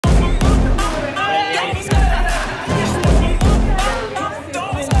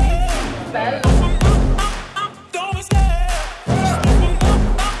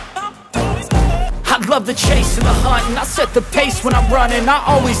love the chase and the hunt, and I set the pace when I'm running. I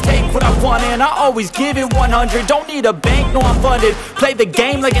always take what I want and I always give it 100. Don't need a bank, no I'm funded. Play the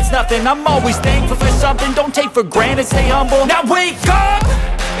game like it's nothing. I'm always thankful for something. Don't take for granted, stay humble. Now wake up!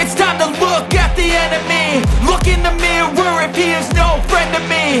 It's time to look at the enemy. Look in the mirror if he is no friend to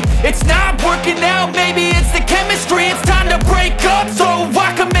me. It's not working out, maybe it's the chemistry. It's time to break up, so